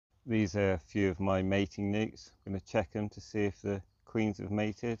These are a few of my mating nukes. I'm going to check them to see if the queens have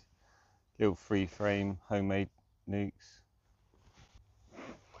mated. Little free frame homemade nukes.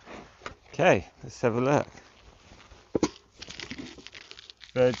 Okay, let's have a look.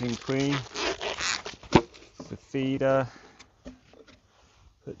 Virgin queen. It's a feeder.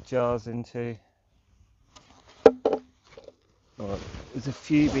 Put jars into. Oh, there's a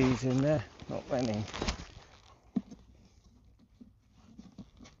few bees in there, not many.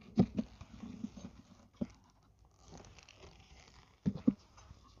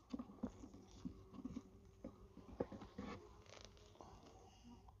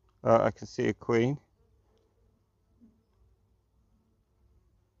 I can see a queen.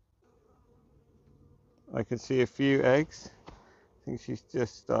 I can see a few eggs. I think she's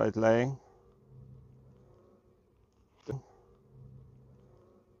just started laying.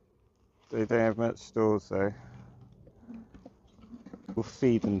 They don't have much stores though. We'll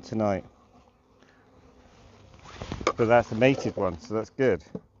feed them tonight. But that's a mated one, so that's good.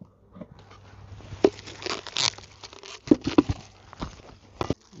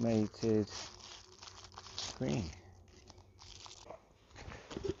 Mated queen.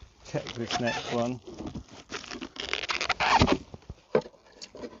 Check this next one.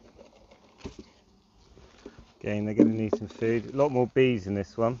 Again, they're going to need some food. A lot more bees in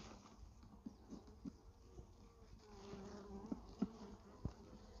this one.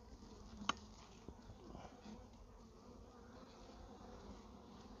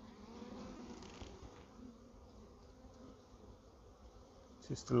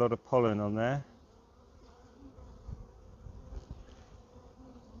 Just a lot of pollen on there.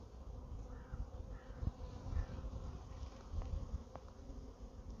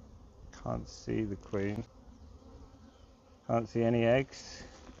 Can't see the queen. Can't see any eggs.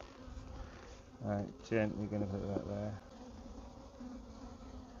 Right, gently going to put that there.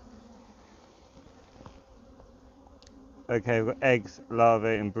 Okay, we've got eggs,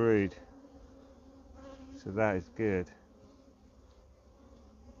 larvae and brood. So that is good.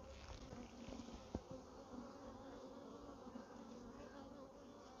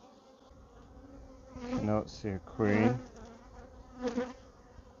 Not see a queen.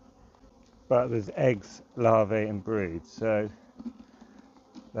 But there's eggs, larvae and brood, so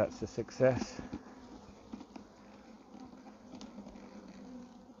that's a success.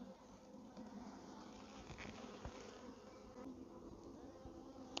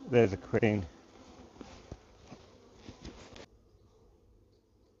 There's a queen.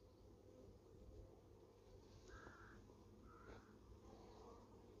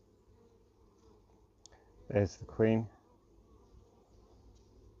 There's the queen.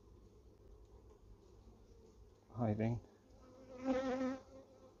 Hiding.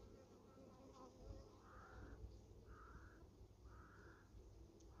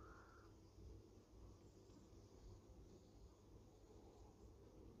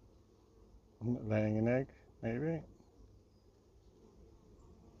 Laying an egg, maybe.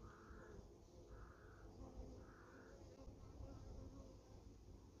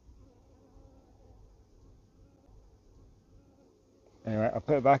 Anyway, I'll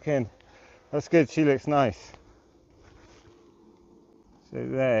put it back in. That's good, she looks nice. So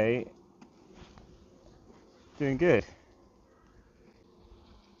they doing good.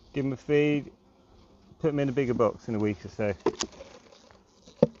 Give them a feed, put them in a bigger box in a week or so.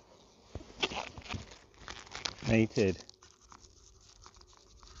 Mated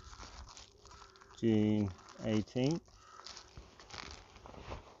June 18th.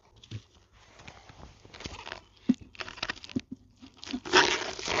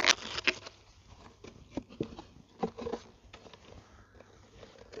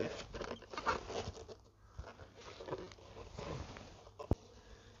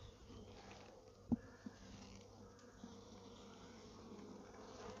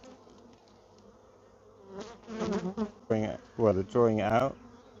 Well, they're drawing it out.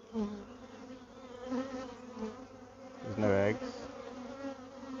 There's no eggs.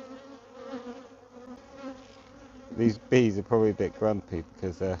 These bees are probably a bit grumpy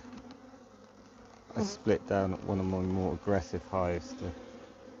because I split down one of my more aggressive hives to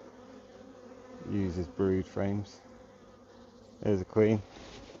use as brood frames. There's a queen.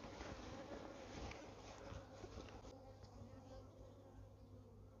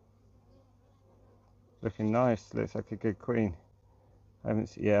 Looking nice, looks like a good queen. I haven't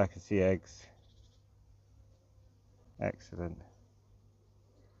seen, yeah, I can see eggs. Excellent.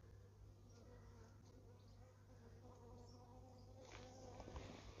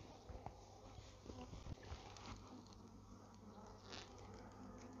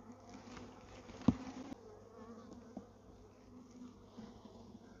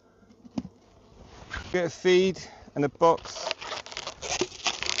 Get a feed and a box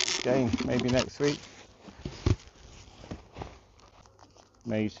again, maybe next week.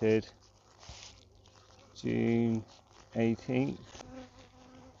 Mated June 18th.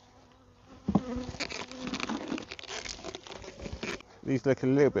 These look a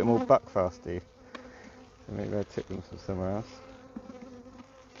little bit more buckfasty, so maybe I'll tip them from somewhere else.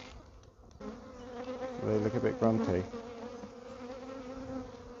 So they look a bit grumpy.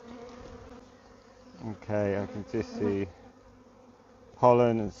 Okay, I can just see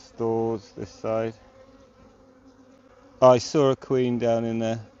pollen and stores this side. I saw a queen down in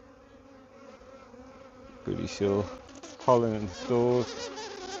there, pretty sure. Pollen and stores.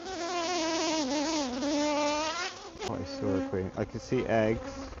 Oh, I saw a queen. I can see eggs.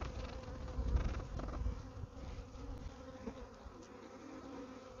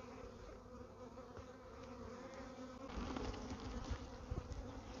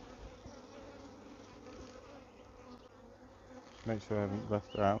 Make sure I haven't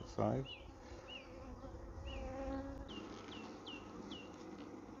left her outside.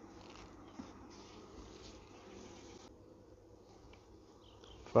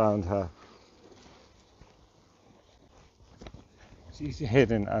 Found her. She's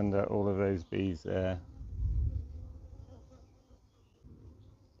hidden under all of those bees there.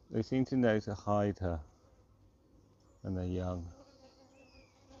 They seem to know to hide her when they're young.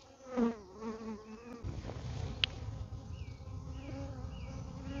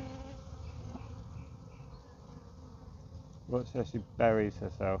 Watch how she buries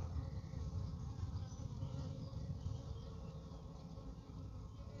herself.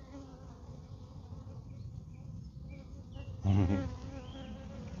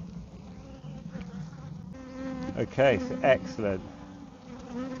 Okay, so excellent.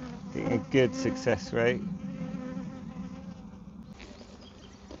 Getting a good success rate.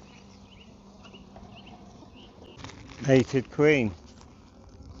 Mated queen.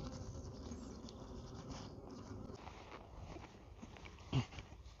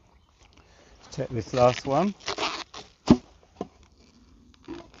 Check this last one.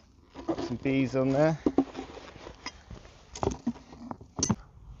 Got some bees on there.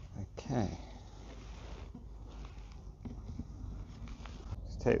 Okay.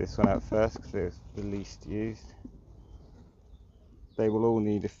 Let's take this one out first because it was the least used. They will all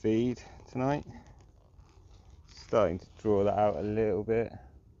need a feed tonight. Starting to draw that out a little bit.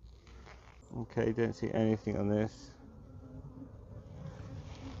 Okay, don't see anything on this.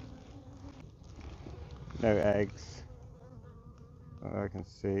 No eggs. I can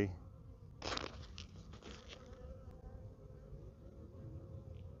see.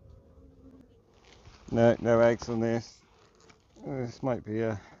 No eggs on this. This might be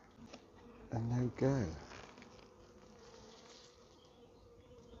a no-go.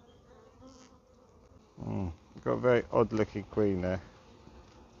 Got a very odd-looking queen there.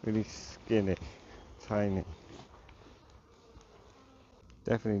 Really skinny, tiny.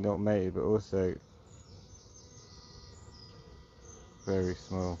 Definitely not mated, but also very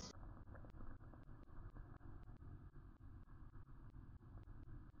small.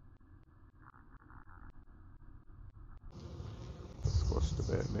 Squashed a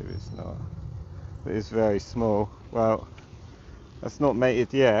bit, maybe it's not. But it's very small. Well, that's not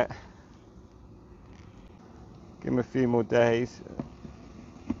mated yet. Give them a few more days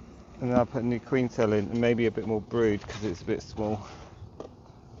and then I'll put a new queen cell in and maybe a bit more brood because it's a bit small.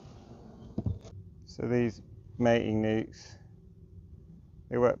 So these mating nucs,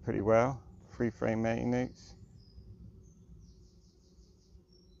 they work pretty well, free frame mating nucs.